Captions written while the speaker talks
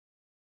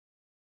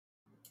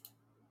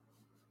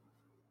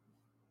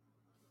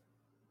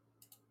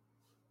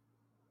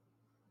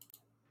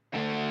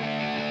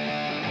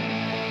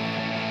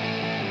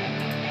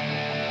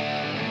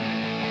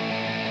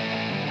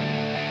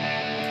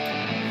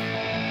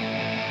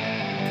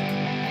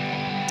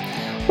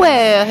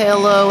Well,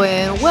 hello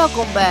and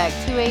welcome back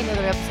to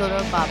another episode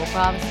of Bible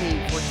Prophecy.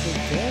 For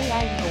today,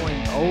 I'm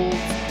going old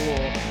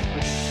school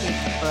with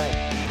kick butt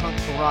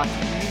punk rock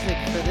music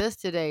for this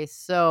today.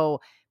 So,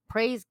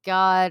 praise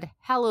God,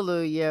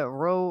 hallelujah.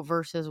 Roe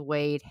versus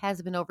Wade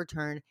has been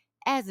overturned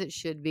as it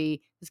should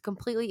be. It's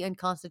completely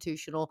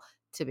unconstitutional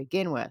to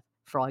begin with.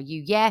 For all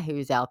you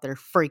yahoos out there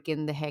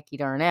freaking the hecky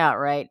darn out,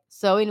 right?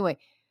 So, anyway,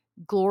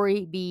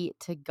 glory be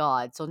to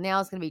God. So now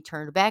it's going to be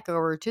turned back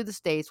over to the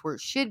states where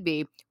it should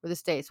be, where the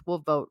states will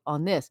vote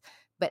on this.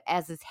 But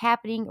as it's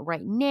happening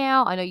right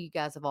now, I know you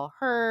guys have all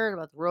heard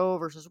about the Roe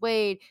versus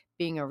Wade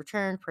being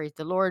overturned. Praise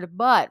the Lord.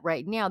 But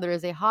right now, there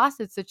is a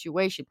hostage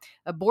situation.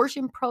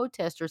 Abortion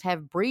protesters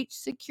have breached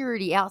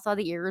security outside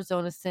the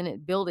Arizona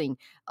Senate building.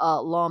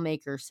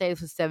 Lawmakers say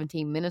this was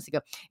 17 minutes ago.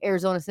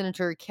 Arizona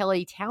Senator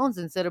Kelly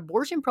Townsend said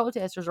abortion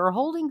protesters are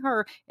holding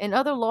her and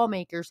other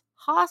lawmakers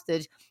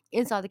hostage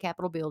inside the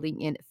Capitol building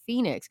in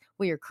Phoenix.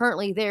 We are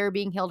currently there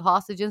being held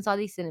hostage inside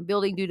the Senate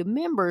building due to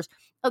members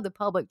of the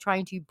public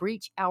trying to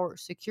breach our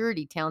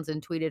security,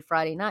 Townsend tweeted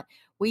Friday night.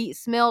 We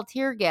smell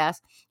tear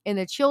gas, and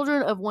the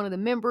children of one of the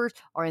members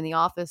are in the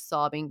office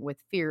sobbing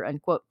with fear,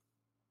 unquote.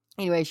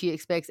 Anyway, she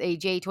expects a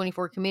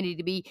J24 committee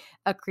to be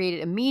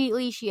created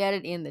immediately, she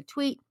added in the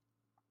tweet.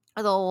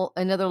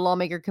 Another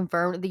lawmaker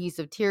confirmed the use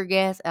of tear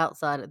gas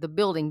outside of the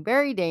building.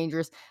 Very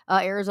dangerous.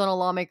 Arizona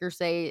lawmakers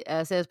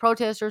says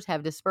protesters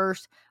have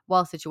dispersed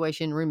while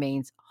situation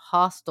remains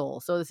hostile.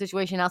 So the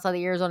situation outside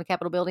the Arizona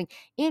Capitol building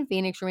in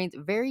Phoenix remains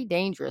very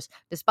dangerous.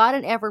 Despite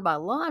an effort by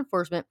law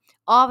enforcement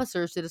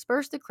officers to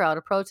disperse the crowd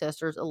of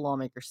protesters, a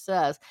lawmaker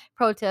says.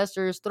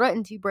 Protesters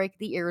threatened to break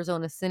the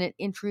Arizona Senate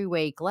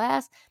entryway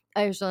glass.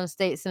 Arizona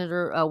State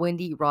Senator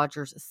Wendy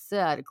Rogers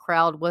said a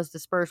crowd was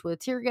dispersed with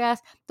tear gas.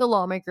 The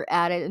lawmaker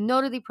added,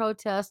 noted the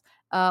protests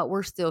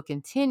were still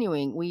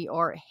continuing. We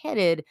are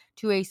headed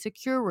to a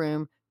secure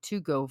room to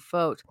go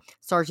vote.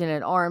 Sergeant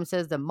at Arms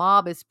says the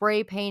mob is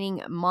spray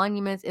painting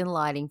monuments and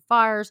lighting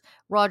fires.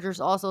 Rogers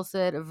also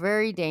said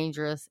very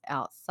dangerous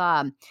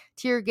outside.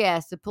 Tear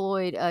gas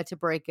deployed to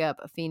break up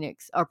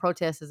Phoenix or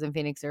protesters in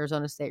Phoenix,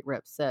 Arizona State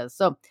Rep says.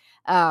 So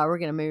we're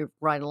going to move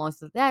right along.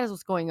 So that is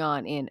what's going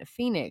on in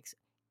Phoenix.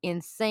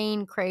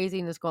 Insane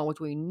craziness going, which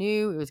we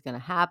knew it was going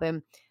to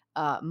happen.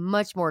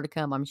 Much more to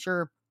come, I'm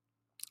sure.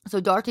 So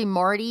Dr.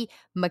 Marty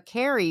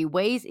McCary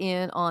weighs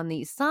in on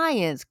the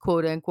science,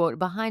 quote unquote,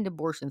 behind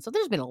abortion. So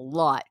there's been a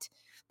lot.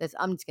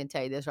 I'm just going to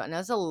tell you this right now.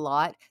 There's a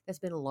lot that's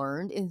been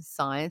learned in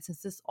science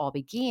since this all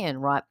began,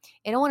 right?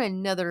 And I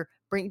want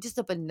bring just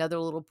up another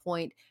little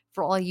point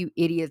for all you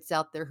idiots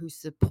out there who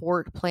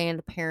support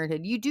Planned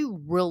Parenthood. You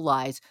do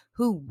realize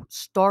who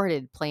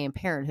started Planned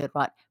Parenthood,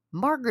 right?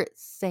 Margaret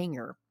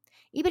Sanger.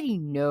 Anybody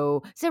know?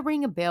 Does that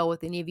ring a bell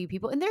with any of you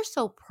people? And they're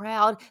so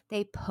proud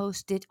they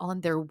post it on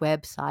their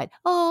website.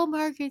 Oh,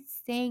 Margaret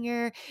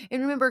Sanger.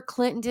 And remember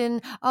Clinton.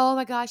 Oh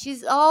my gosh,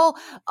 she's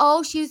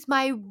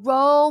my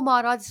role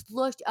model. I just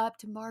looked up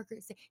to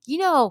Margaret Sanger. You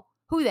know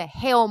who the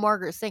hell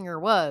Margaret Sanger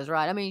was,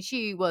 right? I mean,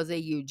 she was a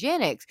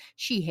eugenics.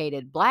 She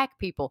hated black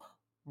people.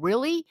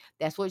 Really?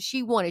 That's what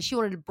she wanted. She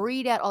wanted to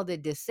breed out all the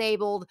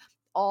disabled,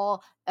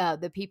 all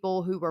the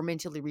people who were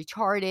mentally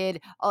retarded.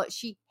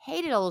 She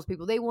hated all those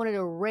people. They wanted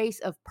a race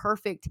of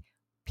perfect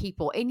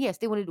people. And yes,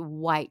 they wanted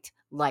white,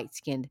 light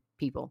skinned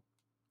people.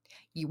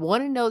 You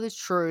want to know the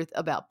truth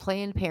about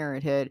Planned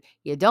Parenthood,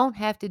 you don't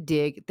have to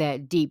dig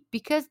that deep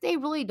because they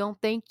really don't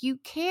think you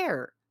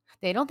care.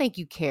 They don't think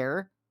you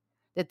care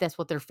that that's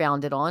what they're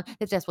founded on,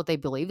 that that's what they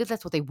believe, that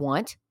that's what they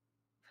want.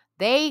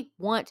 They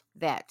want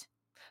that.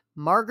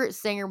 Margaret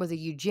Sanger was a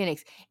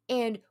eugenics.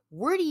 And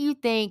where do you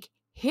think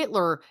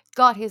Hitler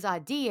got his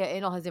idea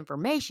and all his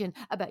information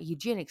about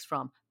eugenics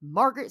from?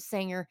 Margaret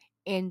Sanger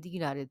in the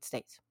United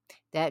States.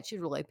 That should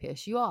really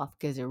piss you off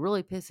because it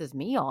really pisses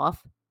me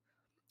off.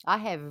 I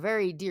have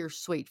very dear,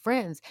 sweet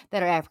friends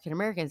that are African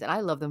Americans, and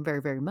I love them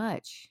very, very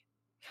much.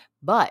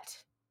 But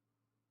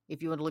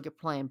if you want to look at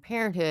Planned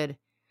Parenthood,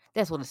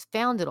 that's what it's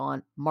founded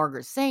on.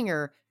 Margaret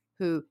Sanger,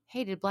 who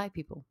hated black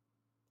people,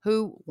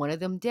 who wanted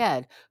them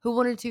dead, who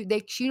wanted to,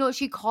 you know what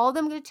she called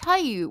them? I'm going to tell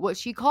you what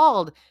she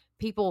called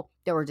people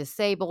that were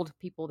disabled,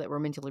 people that were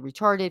mentally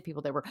retarded,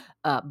 people that were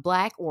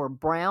black or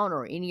brown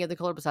or any other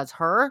color besides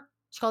her.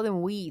 She called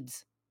them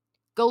weeds.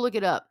 Go look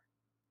it up.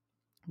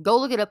 Go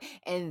look it up.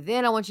 And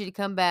then I want you to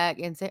come back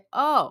and say,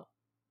 oh,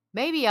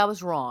 maybe I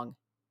was wrong.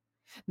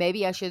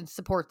 Maybe I should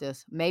support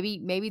this.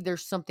 Maybe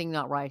there's something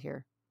not right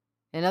here.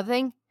 Another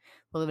thing,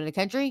 we live in a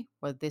country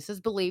where this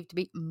is believed to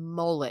be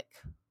Moloch.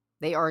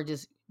 They're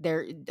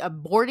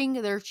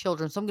aborting their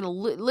children. So I'm going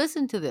to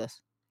listen to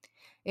this.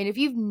 And if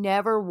you've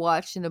never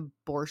watched an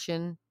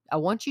abortion, I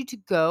want you to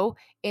go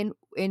and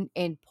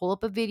pull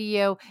up a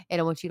video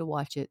and I want you to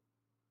watch it.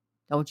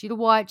 I want you to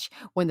watch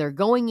when they're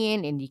going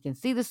in and you can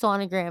see the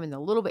sonogram and the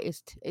little bit.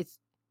 It's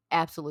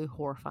absolutely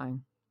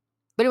horrifying.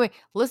 But anyway,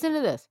 listen to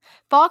this.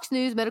 Fox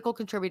News medical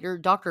contributor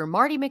Dr.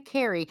 Marty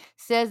McCary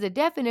says the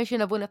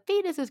definition of when a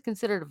fetus is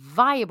considered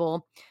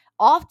viable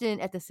often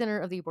at the center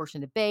of the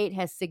abortion debate,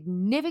 has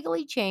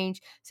significantly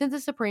changed since the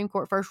Supreme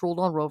Court first ruled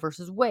on Roe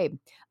versus Wade.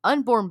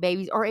 Unborn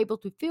babies are able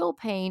to feel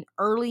pain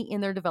early in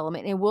their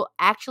development and will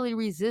actually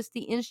resist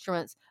the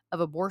instruments of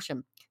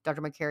abortion,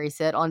 Dr. McCary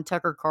said on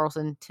Tucker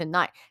Carlson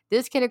tonight.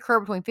 This can occur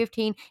between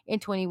 15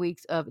 and 20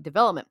 weeks of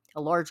development.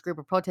 A large group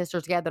of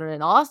protesters gathered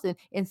in Austin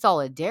in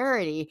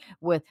solidarity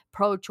with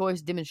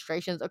pro-choice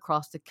demonstrations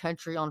across the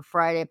country on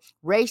Friday.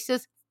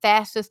 Racist,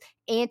 fascist,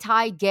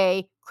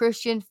 anti-gay,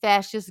 Christian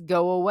fascists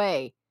go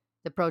away,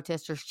 the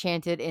protesters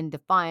chanted in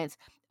defiance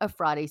of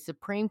Friday's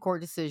Supreme Court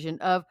decision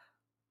of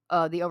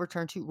the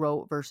overturn to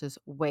Roe versus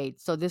Wade.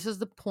 So this is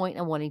the point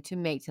I'm wanting to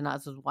make tonight.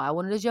 This is why I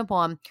wanted to jump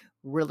on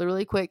really,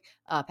 really quick.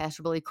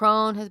 Pastor Billy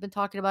Crone has been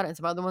talking about it, and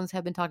some other ones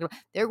have been talking about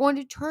it. They're going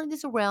to turn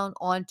this around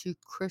onto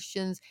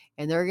Christians,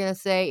 and they're going to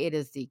say it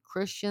is the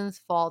Christians'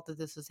 fault that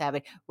this is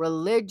happening.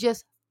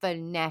 Religious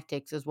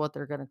fanatics is what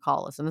they're going to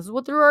call us. And this is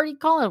what they're already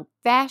calling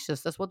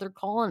fascists. That's what they're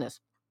calling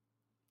us.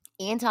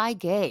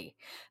 Anti-gay.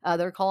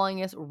 They're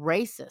calling us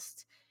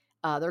racist.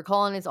 They're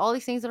calling us all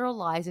these things that are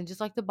lies. And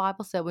just like the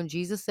Bible said, when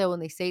Jesus said,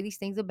 when they say these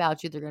things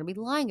about you, they're going to be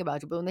lying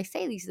about you. But when they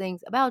say these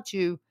things about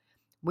you,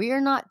 we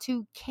are not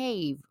to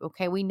cave.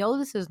 Okay. We know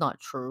this is not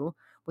true.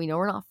 We know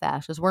we're not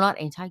fascists. We're not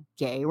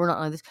anti-gay. We're not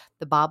on this.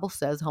 The Bible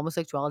says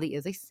homosexuality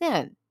is a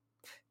sin.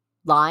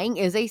 Lying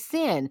is a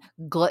sin.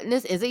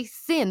 Gluttonous is a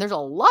sin. There's a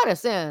lot of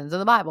sins in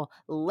the Bible.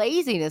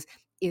 Laziness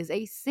is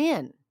a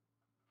sin.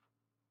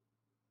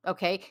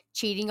 Okay.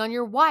 Cheating on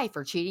your wife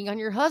or cheating on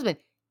your husband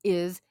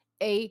is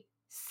a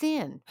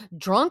sin.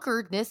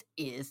 Drunkardness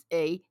is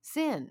a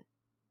sin.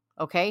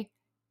 Okay.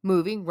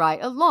 Moving right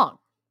along.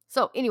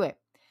 So anyway,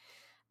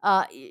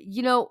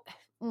 you know,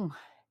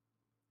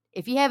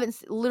 if you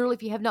haven't, literally,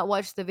 if you have not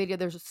watched the video,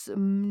 there's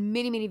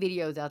many, many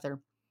videos out there,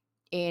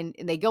 and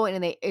they go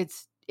in and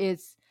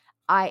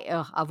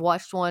I've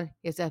watched one.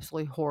 It's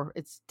absolutely horrible.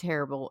 It's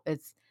terrible.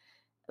 It's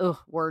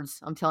words.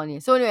 I'm telling you.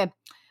 So anyway,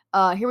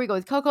 here we go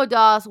with Coco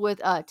Dawes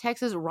with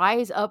Texas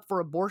Rise Up for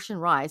Abortion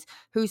Rise,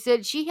 who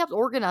said she helped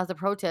organize the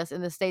protest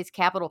in the state's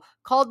capital,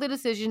 called the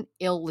decision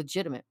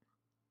illegitimate.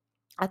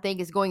 I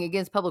think it's going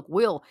against public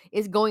will.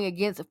 It's going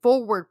against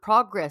forward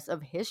progress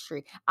of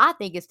history. I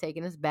think it's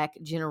taking us back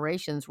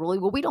generations, really.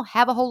 Well, we don't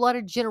have a whole lot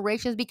of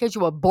generations because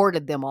you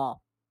aborted them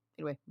all.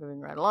 Anyway, moving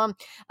right along.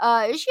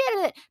 She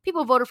added that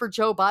people voted for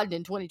Joe Biden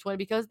in 2020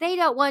 because they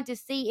don't want to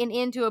see an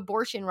end to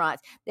abortion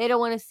rights. They don't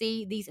want to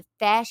see these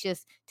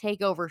fascists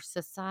take over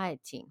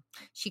society.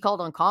 She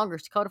called on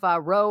Congress to codify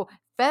Roe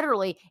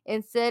federally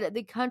and said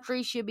the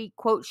country should be,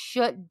 quote,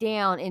 shut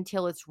down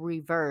until it's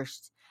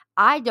reversed.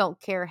 I don't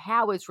care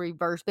how it's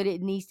reversed, but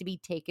it needs to be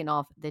taken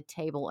off the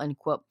table,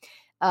 unquote.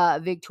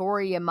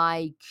 Victoria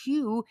Mai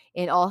Q,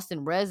 an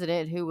Austin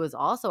resident who was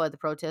also at the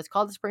protest,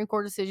 called the Supreme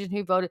Court decision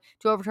who voted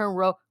to overturn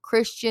Roe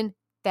Christian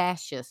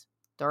fascists.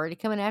 They're already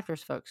coming after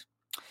us, folks.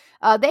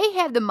 They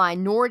have the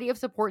minority of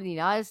support in the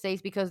United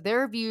States because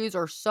their views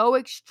are so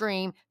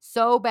extreme,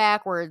 so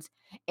backwards,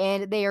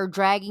 and they are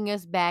dragging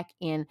us back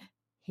in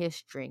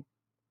history.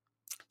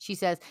 She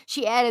says,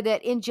 she added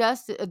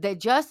that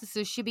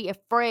justices should be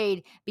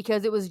afraid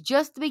because it was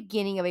just the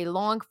beginning of a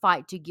long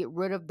fight to get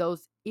rid of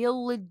those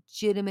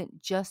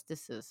illegitimate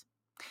justices.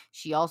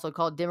 She also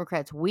called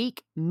Democrats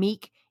weak,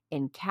 meek,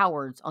 and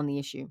cowards on the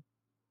issue.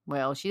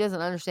 Well, she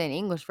doesn't understand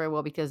English very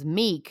well because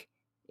meek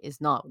is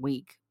not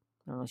weak.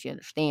 I don't know if she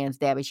understands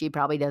that, but she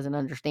probably doesn't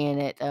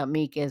understand it.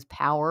 Meek is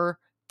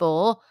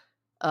powerful.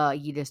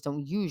 You just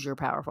don't use your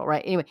powerful,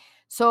 right? Anyway,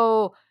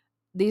 so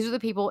these are the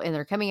people, and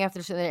they're coming after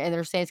us, and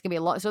they're saying it's going to be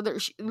a lot. So they're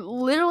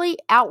literally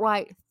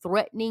outright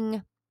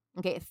threatening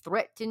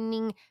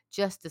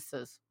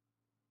justices.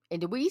 And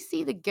do we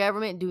see the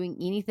government doing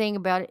anything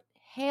about it?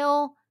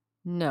 Hell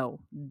no.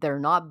 They're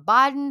not.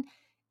 Biden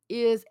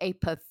is a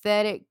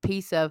pathetic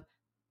piece of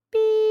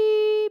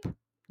beep.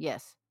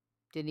 Yes.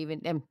 Didn't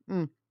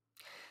even.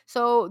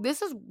 So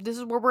this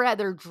is where we're at.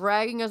 They're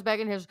dragging us back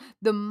in here.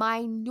 The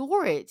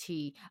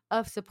minority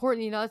of support in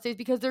the United States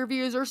because their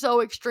views are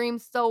so extreme,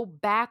 so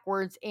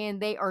backwards,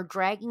 and they are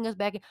dragging us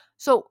back in.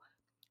 So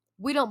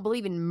we don't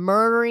believe in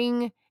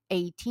murdering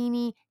a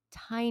teeny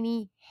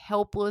tiny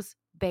helpless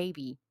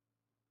baby,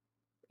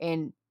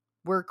 and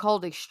we're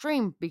called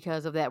extreme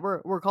because of that.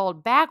 We're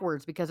called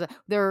backwards because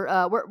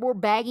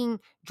we're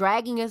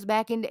dragging us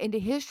back into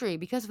history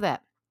because of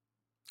that.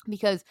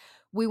 Because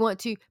we want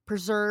to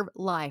preserve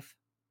life.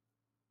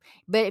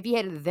 But if you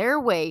had it their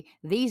way,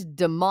 these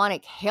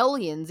demonic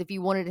hellions, if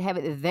you wanted to have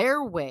it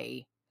their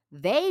way,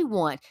 they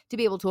want to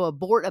be able to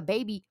abort a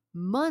baby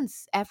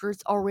months after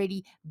it's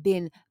already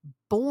been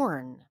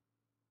born.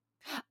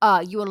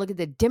 You want to look at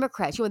the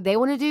Democrats. You know what they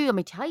want to do? Let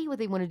me tell you what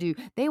they want to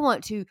do. They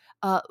want to,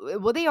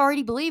 they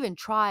already believe in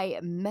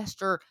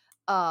trimester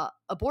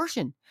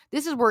abortion.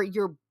 This is where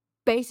you're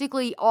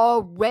basically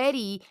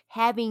already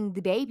having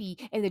the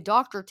baby, and the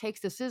doctor takes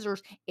the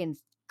scissors and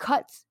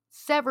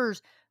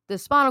severs the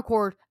spinal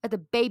cord at the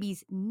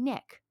baby's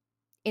neck,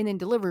 and then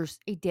delivers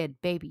a dead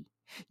baby.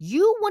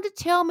 You want to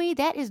tell me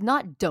that is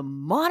not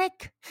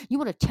demonic? You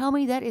want to tell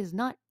me that is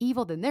not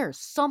evil? Then there's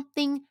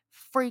something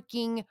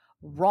freaking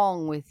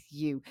wrong with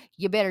you?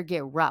 You better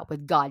get right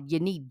with God. You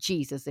need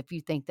Jesus if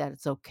you think that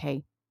it's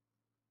okay.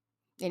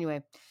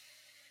 Anyway,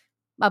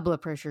 my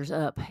blood pressure's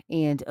up,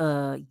 and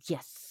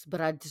yes,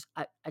 but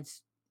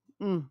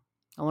mm,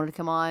 I wanted to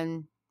come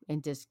on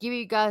and just give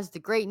you guys the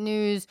great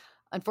news.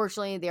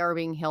 Unfortunately, they are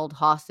being held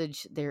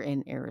hostage there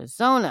in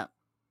Arizona.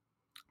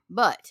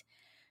 But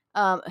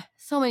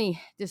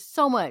just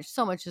so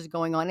much is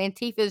going on.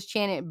 Antifa's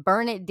chanted,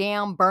 burn it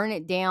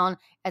down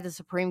at the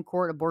Supreme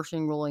Court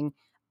abortion ruling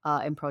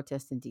in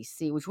protest in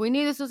DC, which we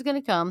knew this was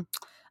going to come.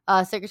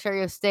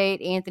 Secretary of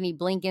State Anthony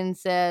Blinken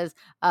says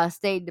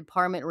State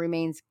Department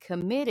remains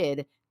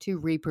committed to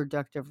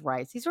reproductive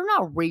rights. These are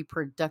not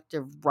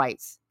reproductive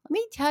rights. Let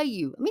me tell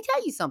you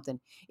something.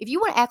 If you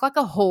want to act like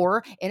a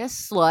whore and a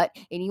slut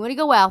and you want to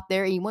go out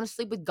there and you want to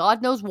sleep with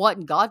God knows what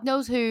and God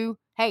knows who,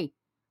 hey,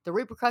 the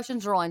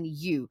repercussions are on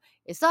you.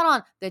 It's not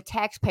on the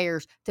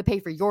taxpayers to pay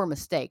for your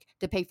mistake,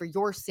 to pay for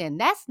your sin.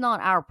 That's not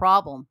our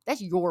problem.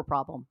 That's your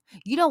problem.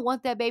 You don't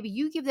want that baby.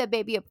 You give that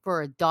baby up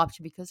for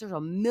adoption because there's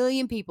a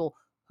million people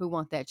who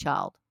want that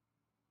child.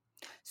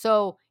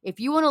 So if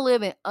you want to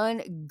live an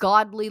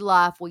ungodly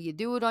life, well, you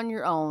do it on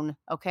your own,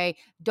 okay?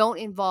 Don't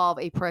involve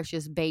a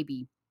precious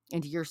baby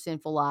into your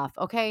sinful life,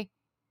 okay?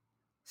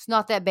 It's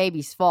not that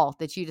baby's fault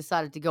that you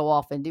decided to go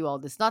off and do all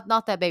this. Not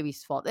that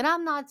baby's fault. And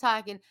I'm not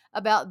talking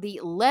about the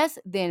less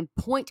than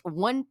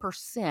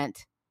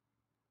 0.1%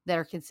 that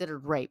are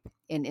considered rape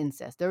and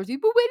incest. There's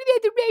people, what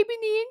about the rape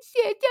and the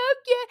incest? Oh,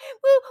 yeah.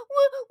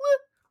 Well.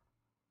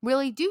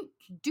 Really,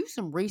 do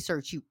some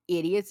research, you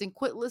idiots, and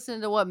quit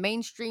listening to what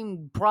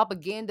mainstream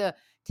propaganda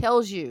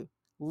tells you.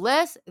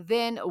 Less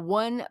than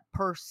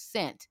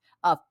 1%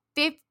 of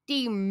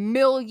 50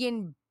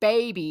 million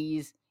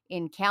babies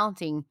in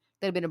counting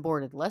that have been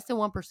aborted. Less than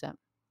 1%.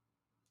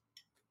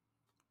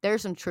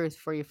 There's some truth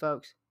for you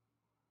folks.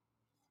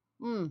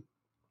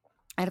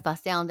 And if I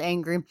sound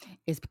angry,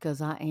 it's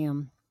because I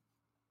am.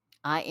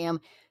 I am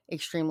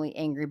extremely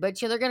angry. But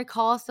they're going to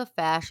call us the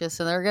fascists,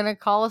 and they're going to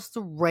call us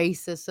the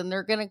racists, and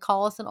they're going to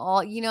call us an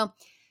all,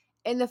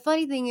 And the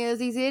funny thing is,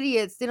 these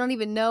idiots, they don't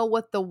even know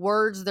what the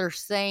words they're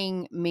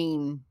saying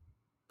mean.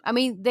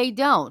 They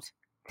don't.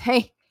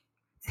 They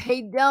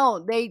they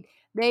don't. They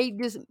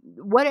just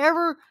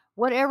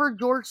whatever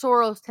George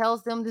Soros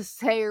tells them to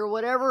say, or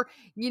whatever,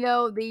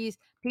 these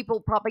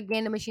people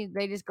propaganda machines,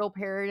 they just go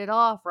parrot it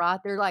off, right?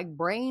 They're like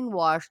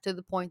brainwashed to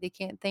the point they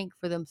can't think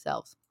for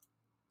themselves.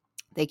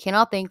 They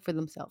cannot think for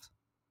themselves.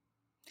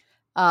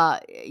 Uh,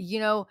 you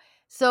know,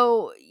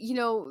 so,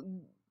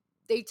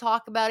 they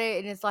talk about it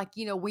and it's like,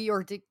 we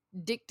are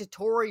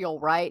dictatorial,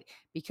 right?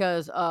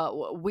 Because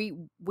we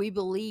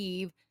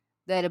believe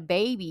that a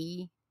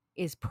baby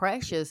is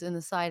precious in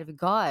the sight of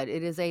God.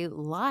 It is a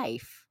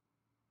life.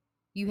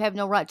 You have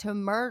no right to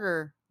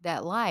murder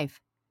that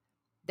life.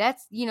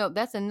 That's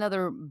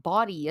another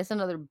body, that's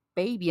another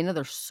baby,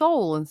 another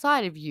soul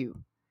inside of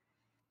you.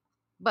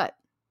 But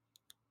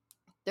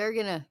they're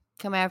going to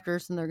come after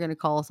us and they're going to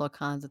call us all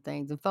kinds of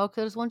things. And folks,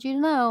 I just want you to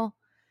know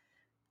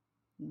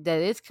that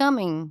it's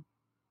coming.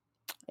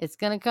 It's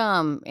going to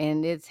come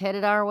and it's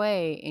headed our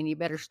way. And you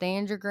better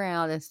stand your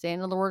ground and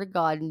stand on the word of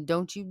God. And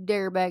don't you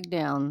dare back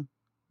down.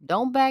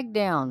 Don't back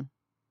down.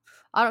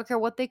 I don't care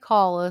what they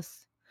call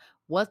us,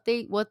 what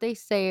they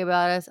say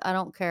about us. I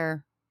don't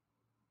care.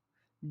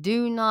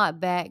 Do not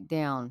back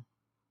down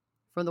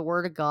from the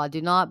word of God.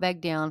 Do not back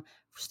down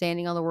for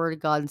standing on the word of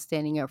God and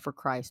standing up for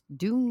Christ.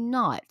 Do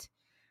not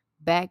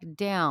back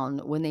down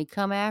when they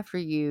come after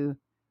you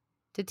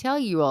to tell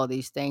you all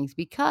these things,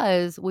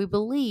 because we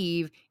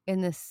believe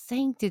in the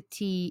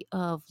sanctity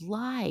of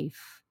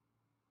life.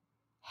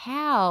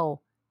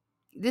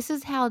 This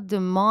is how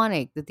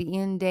demonic that the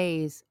end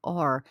days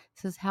are.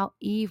 This is how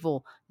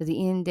evil that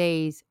the end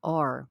days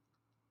are.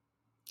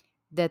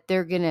 That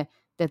they're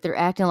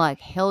acting like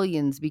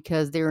hellions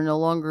because they're no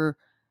longer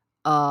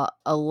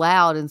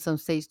allowed in some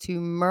states to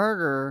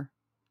murder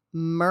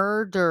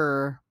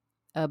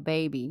a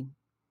baby.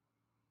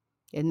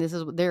 And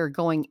they're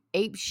going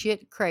ape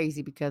shit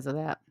crazy because of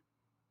that.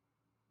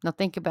 Now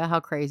think about how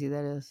crazy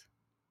that is.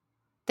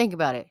 Think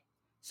about it.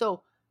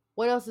 So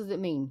what else does it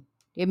mean?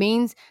 It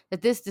means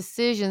that these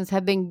decisions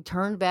have been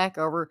turned back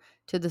over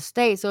to the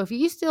state. So if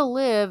you still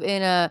live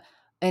in a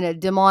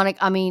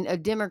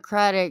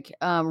democratic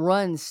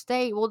run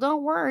state, well,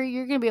 don't worry,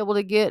 you're going to be able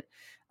to get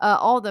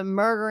all the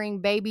murdering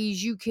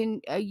babies you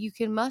can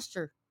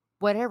muster.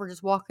 Whatever,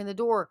 just walk in the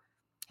door.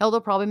 Hell,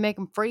 they'll probably make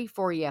them free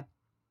for you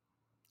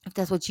if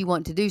that's what you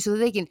want to do, so that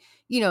they can,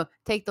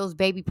 take those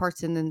baby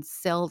parts and then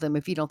sell them.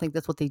 If you don't think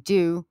that's what they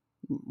do,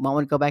 you might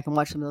want to go back and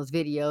watch some of those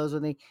videos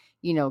when they,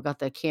 got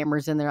the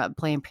cameras in there at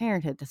Planned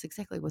Parenthood. That's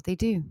exactly what they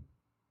do.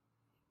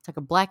 It's like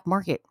a black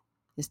market.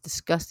 It's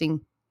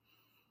disgusting.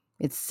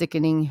 It's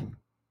sickening.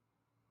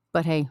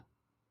 But hey,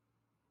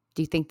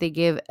 do you think they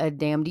give a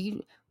damn? Do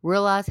you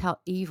realize how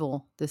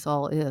evil this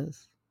all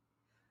is?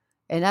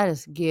 And I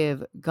just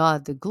give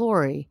God the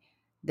glory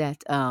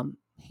that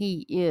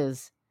he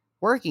is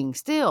working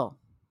still.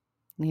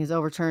 And he's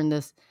overturned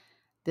this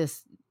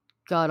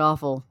god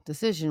awful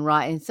decision,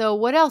 right? And so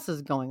what else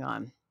is going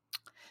on?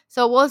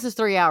 So it was just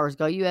 3 hours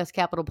ago. U.S.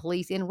 Capitol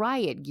Police in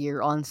riot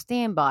gear on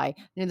standby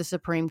near the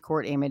Supreme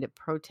Court amid a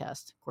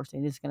protest. Of course, they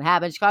knew this is going to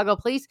happen. Chicago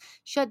police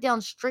shut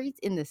down streets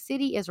in the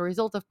city as a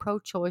result of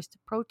pro-choice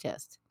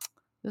protest.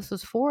 This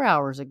was 4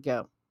 hours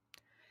ago.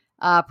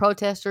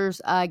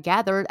 Protesters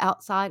gathered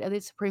outside of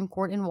the Supreme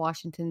Court in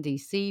Washington,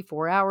 D.C.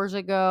 4 hours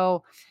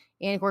ago.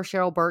 And of course,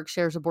 Cheryl Burke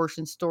shares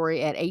abortion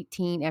story at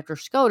 18 after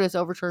SCOTUS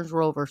overturns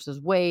Roe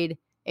versus Wade,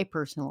 a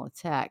personal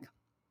attack.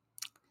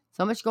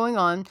 So much going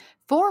on.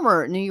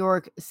 Former New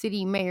York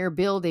City Mayor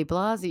Bill de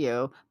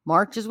Blasio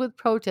marches with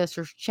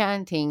protesters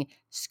chanting,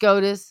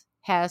 SCOTUS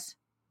has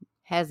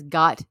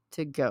got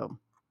to go.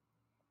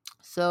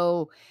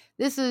 So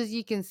this is,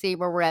 you can see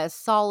where we're at,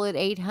 solid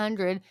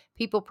 800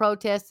 people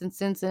protest in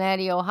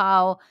Cincinnati,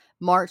 Ohio,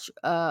 march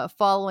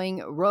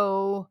following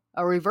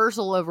a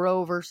reversal of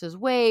Roe versus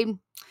Wade.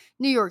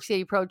 New York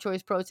City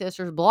pro-choice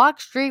protesters block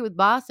street with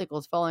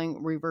bicycles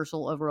following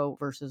reversal of Roe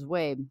versus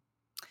Wade.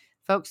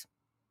 Folks,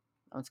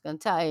 I'm just going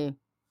to tell you,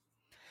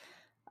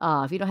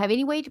 if you don't have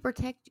any way to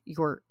protect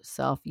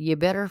yourself, you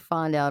better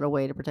find out a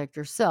way to protect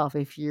yourself.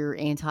 If you're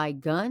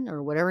anti-gun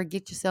or whatever,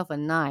 get yourself a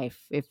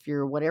knife. If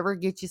you're whatever,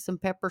 get you some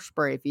pepper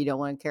spray. If you don't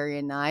want to carry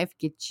a knife,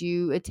 get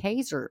you a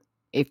taser.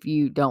 If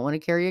you don't want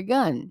to carry a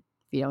gun,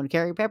 if you don't want to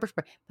carry pepper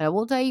spray. But I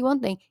will tell you one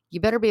thing, you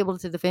better be able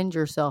to defend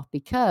yourself,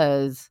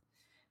 because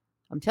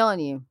I'm telling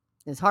you,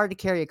 it's hard to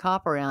carry a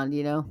cop around,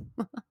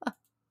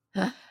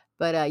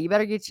 But you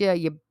better get you,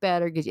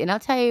 and I'll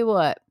tell you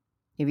what,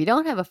 if you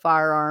don't have a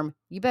firearm,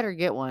 you better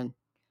get one.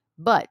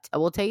 But I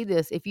will tell you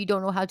this, if you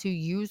don't know how to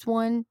use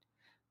one,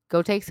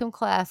 go take some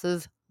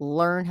classes,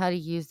 learn how to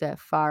use that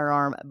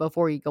firearm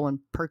before you go and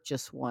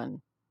purchase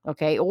one.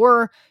 Okay?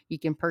 Or you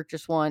can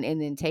purchase one and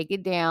then take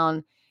it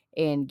down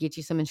and get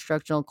you some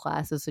instructional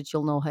classes so that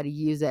you'll know how to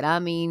use it. I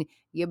mean,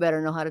 you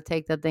better know how to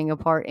take that thing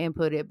apart and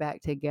put it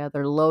back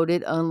together. Load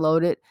it,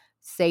 unload it,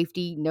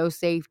 safety, no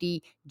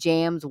safety,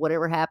 jams,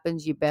 whatever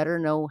happens, you better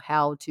know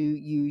how to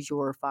use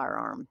your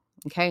firearm.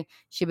 Okay?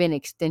 Should be an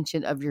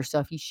extension of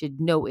yourself. You should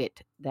know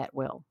it that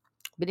well.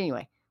 But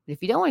anyway, if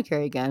you don't want to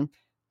carry a gun,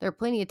 there are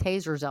plenty of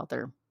tasers out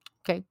there.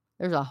 Okay?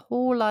 There's a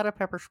whole lot of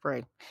pepper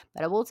spray.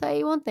 But I will tell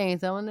you one thing,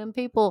 some of them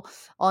people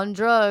on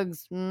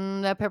drugs,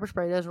 that pepper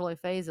spray doesn't really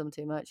faze them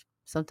too much.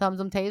 Sometimes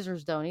them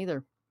tasers don't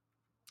either.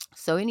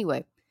 So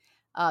anyway,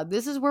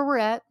 this is where we're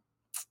at.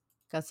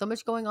 Got so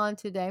much going on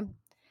today.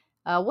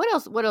 What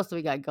else? What else do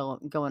we got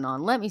going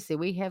on? Let me see.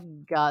 We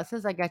have got,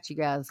 since I got you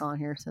guys on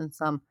here, since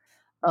I'm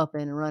up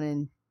and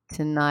running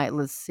tonight.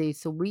 Let's see.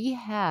 So we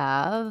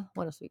have,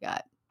 what else we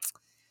got?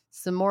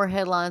 Some more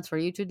headlines for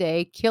you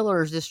today.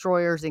 Killers,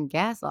 destroyers, and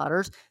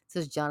gaslighters,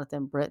 says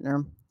Jonathan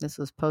Brittner. This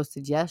was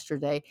posted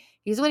yesterday.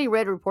 He's when he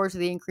read reports of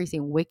the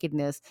increasing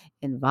wickedness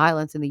and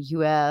violence in the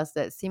U.S.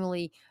 that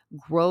seemingly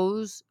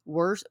grows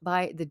worse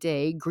by the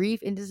day. Grief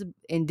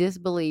and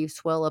disbelief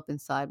swell up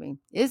inside me.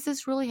 Is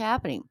this really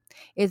happening?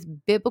 It's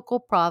biblical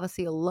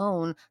prophecy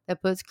alone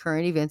that puts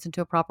current events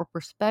into a proper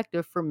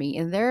perspective for me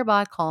and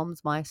thereby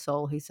calms my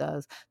soul, he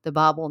says. The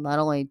Bible not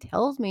only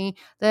tells me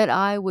that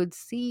I would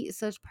see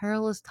such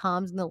perilous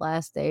times in the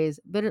last days,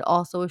 but it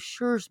also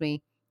assures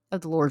me of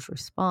the Lord's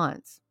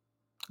response.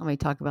 I may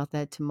talk about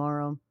that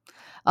tomorrow.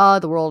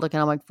 The World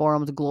Economic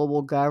Forum's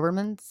global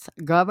governance,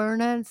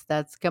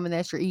 that's coming.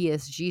 That's your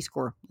ESG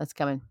score. That's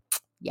coming.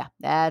 Yeah,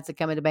 that's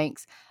coming to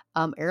banks.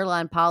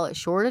 Airline pilot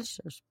shortage.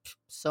 There's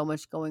so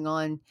much going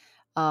on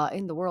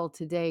in the world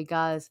today,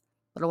 guys.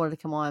 But I wanted to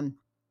come on,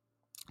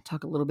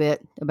 talk a little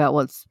bit about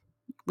what's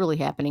really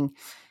happening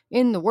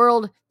in the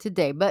world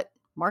today. But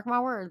mark my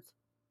words,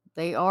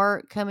 they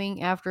are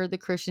coming after the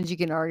Christians. You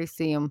can already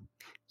see them.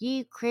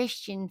 You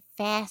Christian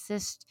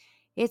fascist.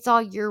 It's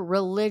all your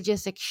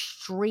religious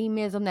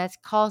extremism that's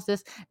caused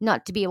us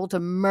not to be able to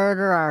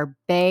murder our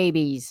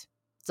babies.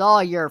 It's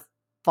all your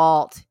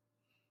fault,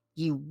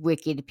 you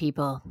wicked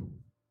people.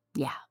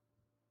 Yeah.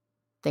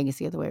 I think it's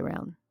the other way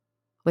around.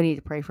 We need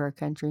to pray for our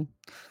country.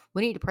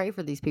 We need to pray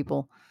for these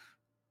people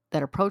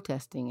that are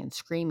protesting and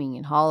screaming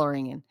and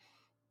hollering and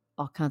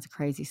all kinds of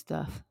crazy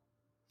stuff.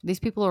 These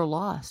people are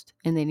lost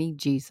and they need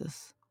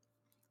Jesus.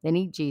 They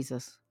need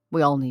Jesus.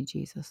 We all need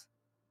Jesus.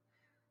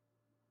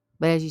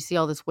 But as you see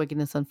all this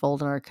wickedness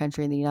unfold in our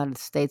country, in the United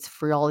States,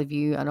 for all of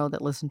you, I know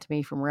that listen to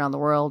me from around the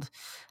world,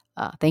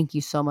 thank you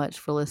so much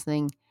for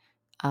listening.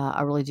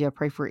 I really do. I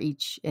pray for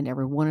each and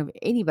every one of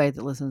anybody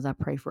that listens. I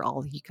pray for all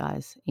of you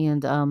guys.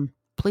 And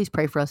please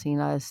pray for us in the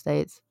United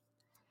States.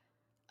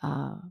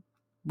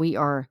 We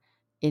are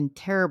in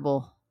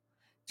terrible,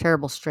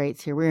 terrible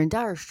straits here. We're in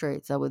dire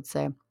straits, I would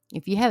say.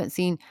 If you haven't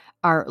seen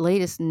our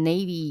latest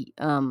Navy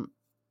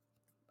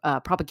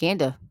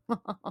propaganda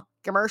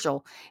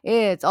commercial,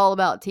 it's all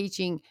about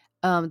teaching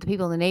the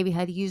people in the Navy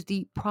how to use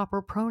the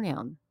proper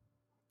pronoun.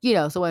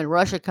 So when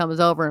Russia comes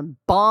over and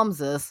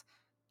bombs us,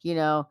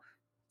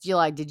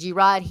 did you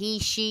write he,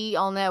 she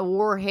on that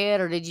warhead,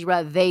 or did you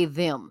write they,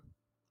 them?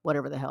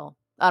 Whatever the hell.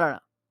 I don't know.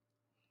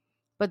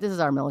 But this is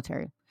our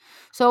military.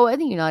 So in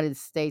the United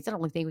States, I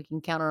don't really think we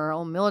can count on our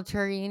own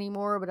military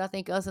anymore, but I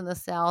think us in the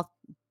South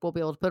will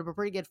be able to put up a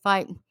pretty good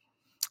fight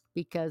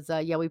because,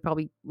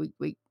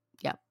 we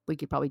Yeah, we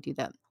could probably do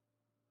that.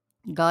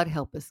 God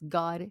help us.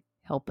 God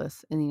help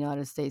us in the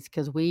United States,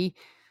 because we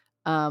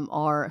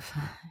are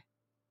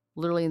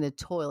literally in the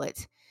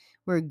toilet.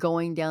 We're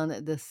going down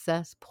the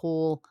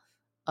cesspool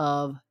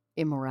of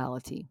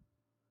immorality.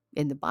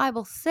 And the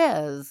Bible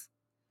says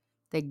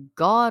that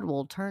God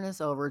will turn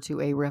us over to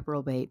a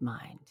reprobate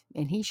mind.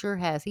 And he sure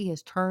has. He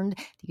has turned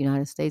the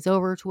United States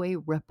over to a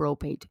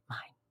reprobate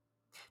mind,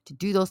 to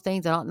do those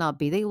things that ought not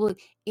be. They will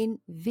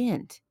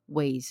invent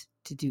ways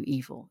to do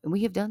evil. And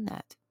we have done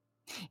that.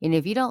 And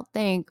if you don't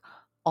think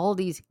all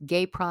these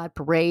gay pride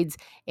parades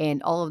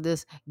and all of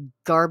this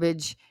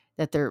garbage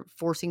that they're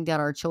forcing down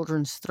our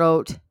children's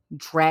throat,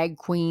 drag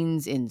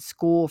queens in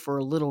school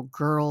for little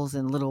girls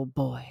and little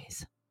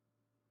boys,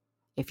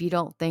 if you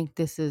don't think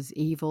this is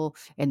evil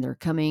and they're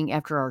coming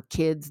after our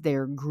kids,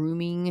 they're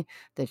grooming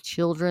the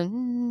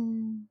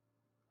children.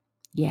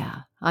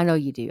 Yeah, I know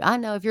you do. I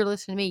know if you're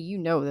listening to me, you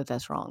know that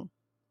that's wrong.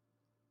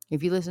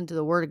 If you listen to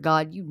the word of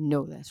God, you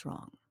know that's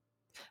wrong.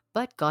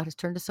 But God has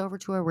turned us over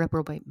to a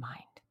reprobate mind.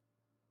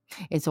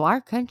 And so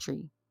our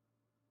country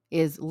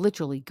is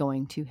literally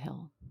going to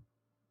hell.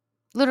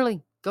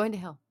 Literally going to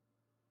hell.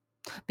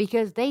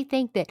 Because they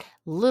think that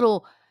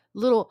little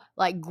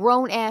like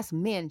grown ass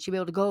men should be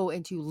able to go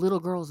into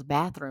little girls'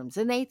 bathrooms.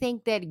 And they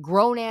think that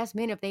grown ass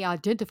men, if they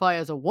identify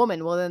as a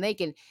woman, well, then they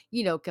can,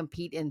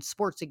 compete in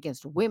sports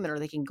against women, or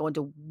they can go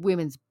into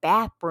women's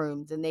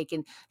bathrooms, and they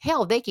can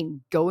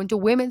go into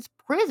women's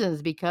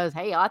prisons because,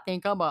 hey, I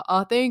think I'm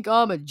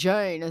a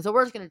Jane. And so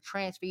we're just going to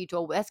transfer you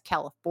to that's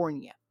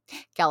California.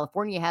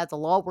 California has a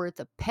law where it's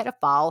a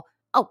pedophile.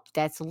 Oh,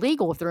 that's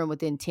legal if they're in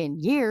within 10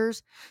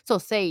 years. So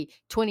say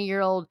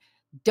 20-year-old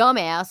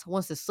dumbass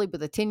wants to sleep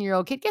with a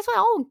 10-year-old kid. Guess what?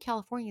 Oh, in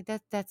California,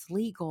 that's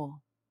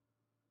legal.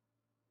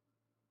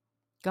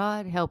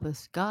 God help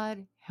us.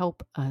 God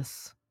help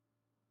us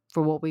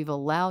for what we've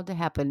allowed to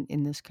happen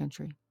in this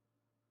country.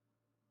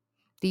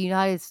 The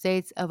United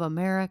States of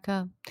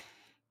America,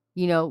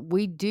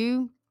 we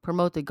do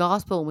promote the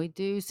gospel, and we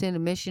do send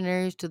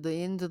missionaries to the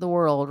ends of the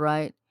world,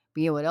 right?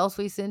 But you know what else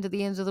we send to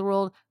the ends of the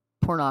world?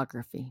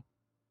 Pornography.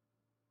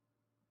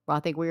 I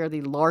think we are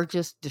the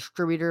largest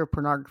distributor of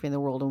pornography in the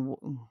world.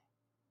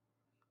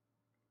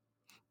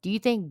 Do you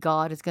think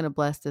God is going to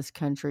bless this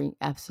country?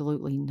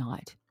 Absolutely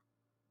not.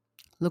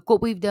 Look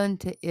what we've done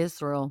to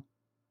Israel.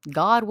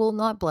 God will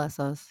not bless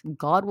us.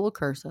 God will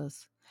curse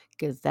us,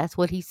 because that's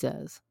what he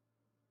says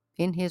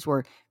in his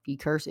word. If you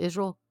curse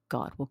Israel,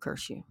 God will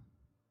curse you.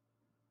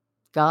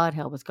 God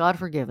help us. God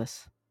forgive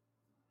us.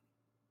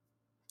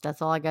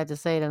 That's all I got to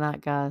say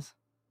tonight, guys.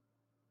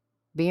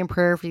 Be in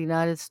prayer for the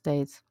United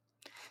States,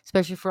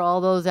 especially for all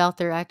those out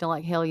there acting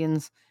like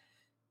hellions,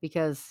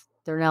 because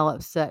they're now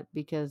upset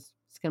because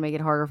it's going to make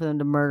it harder for them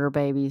to murder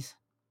babies.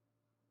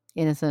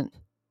 Innocent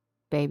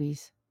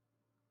babies.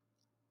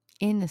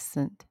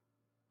 Innocent.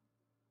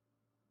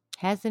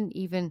 Hasn't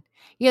even,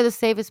 the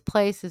safest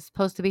place is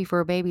supposed to be for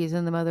a baby is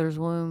in the mother's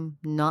womb,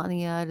 not in the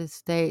United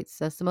States.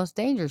 That's the most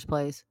dangerous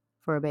place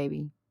for a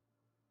baby.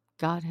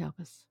 God help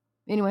us.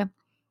 Anyway,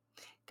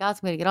 guys,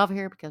 I'm going to get off of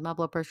here because my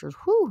blood pressure is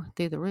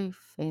through the roof.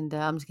 And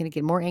I'm just going to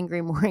get more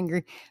angry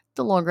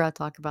the longer I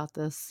talk about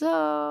this.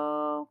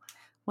 So,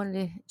 wanted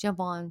to jump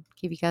on,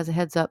 give you guys a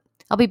heads up.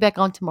 I'll be back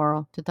on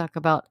tomorrow to talk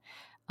about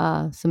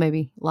some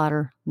maybe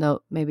lighter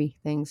note, maybe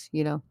things,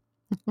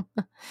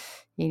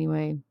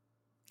 Anyway,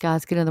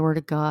 guys, get in the Word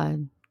of God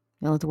and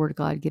let the Word of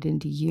God get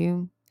into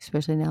you,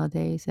 especially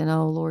nowadays. And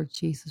oh, Lord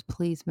Jesus,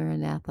 please,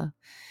 Maranatha.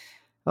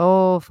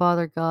 Oh,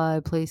 Father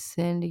God, please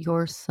send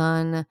your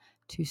Son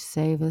to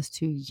save us,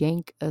 to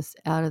yank us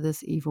out of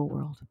this evil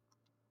world.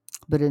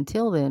 But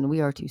until then,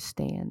 we are to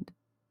stand.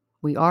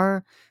 We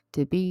are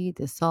to be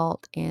the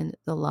salt and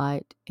the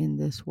light in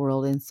this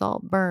world. And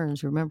salt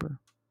burns, remember.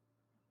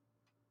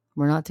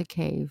 We're not to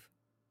cave.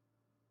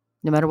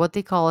 No matter what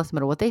they call us, no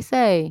matter what they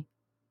say,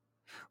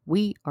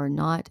 we are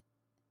not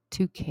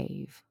to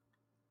cave.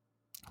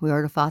 We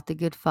are to fight the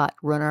good fight,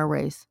 run our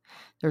race.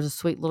 There's a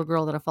sweet little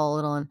girl that I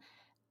followed on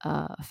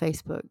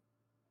Facebook.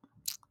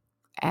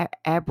 I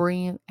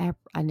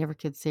never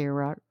could say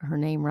her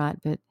name right,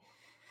 but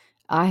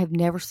I have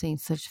never seen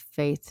such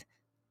faith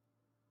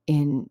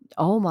in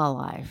all my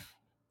life.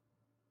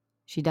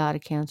 She died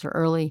of cancer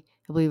early.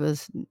 I believe it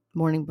was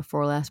morning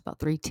before last, about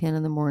 3:10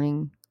 in the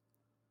morning.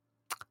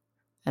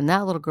 And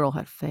that little girl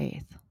had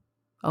faith.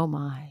 Oh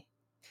my.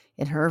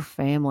 And her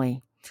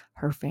family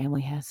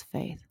has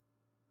faith.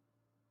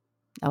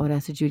 I would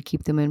ask that you would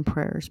keep them in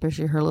prayer,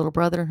 especially her little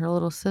brother and her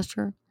little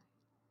sister.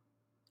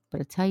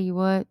 But I tell you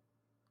what,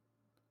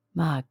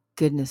 my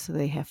goodness,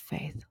 they have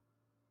faith.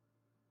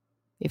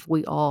 If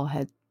we all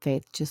had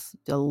faith, just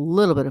a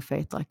little bit of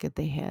faith like that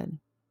they had,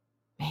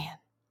 man,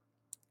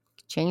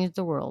 change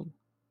the world.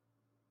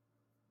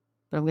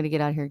 But I'm going to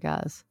get out of here,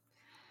 guys.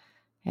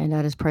 And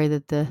I just pray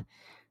that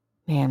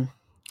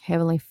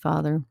Heavenly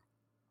Father,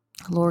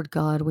 Lord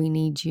God, we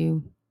need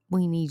you.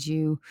 We need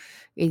you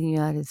in the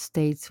United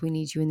States. We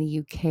need you in the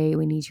UK.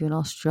 We need you in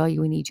Australia.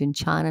 We need you in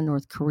China,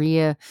 North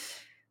Korea.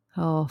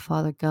 Oh,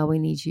 Father God, we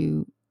need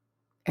you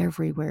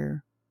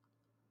everywhere.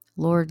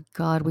 Lord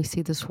God, we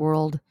see this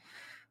world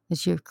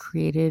that you have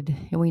created,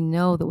 and we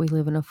know that we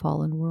live in a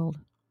fallen world.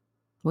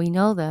 We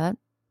know that.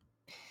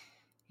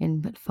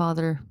 But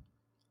Father,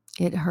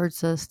 it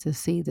hurts us to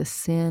see the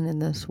sin in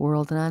this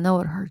world, and I know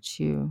it hurts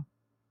you.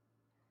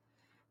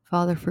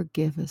 Father,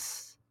 forgive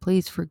us.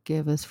 Please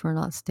forgive us for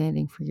not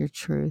standing for your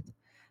truth.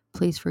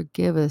 Please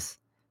forgive us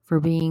for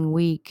being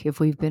weak if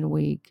we've been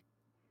weak.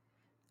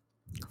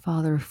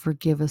 Father,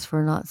 forgive us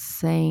for not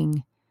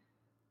saying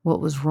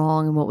what was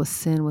wrong and what was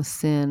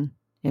sin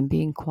and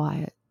being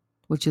quiet,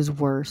 which is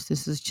worse.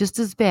 This is just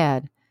as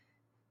bad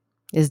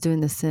as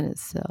doing the sin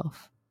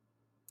itself.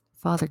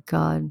 Father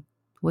God,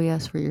 we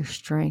ask for your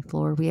strength,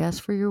 Lord. We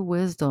ask for your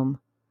wisdom.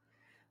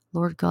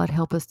 Lord God,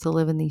 help us to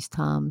live in these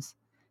times.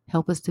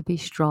 Help us to be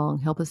strong.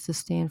 Help us to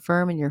stand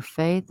firm in your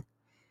faith.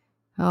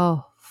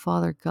 Oh,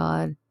 Father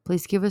God,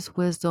 please give us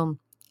wisdom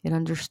and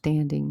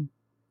understanding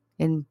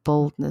and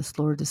boldness,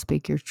 Lord, to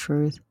speak your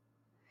truth.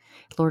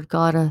 Lord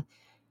God, I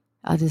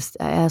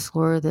ask,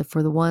 Lord, that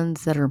for the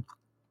ones that are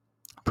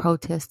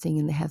protesting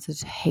and they have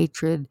such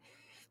hatred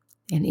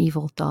and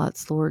evil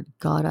thoughts, Lord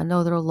God, I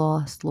know they're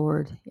lost,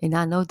 Lord, and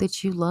I know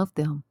that you love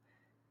them.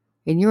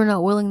 And you're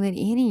not willing that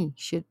any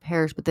should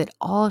perish, but that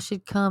all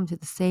should come to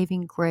the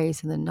saving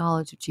grace and the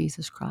knowledge of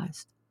Jesus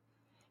Christ.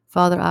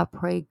 Father, I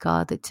pray,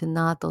 God, that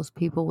tonight those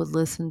people would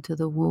listen to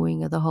the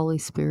wooing of the Holy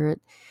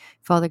Spirit.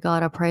 Father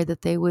God, I pray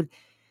that they would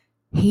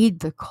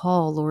heed the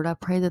call, Lord. I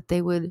pray that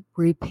they would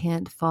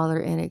repent, Father,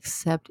 and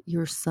accept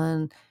your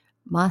Son,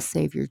 my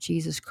Savior,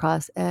 Jesus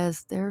Christ,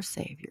 as their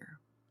Savior.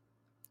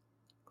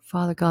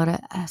 Father God,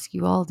 I ask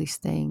you all these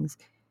things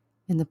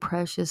in the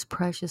precious,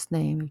 precious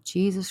name of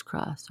Jesus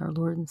Christ, our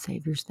Lord and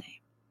Savior's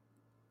name.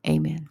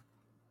 Amen.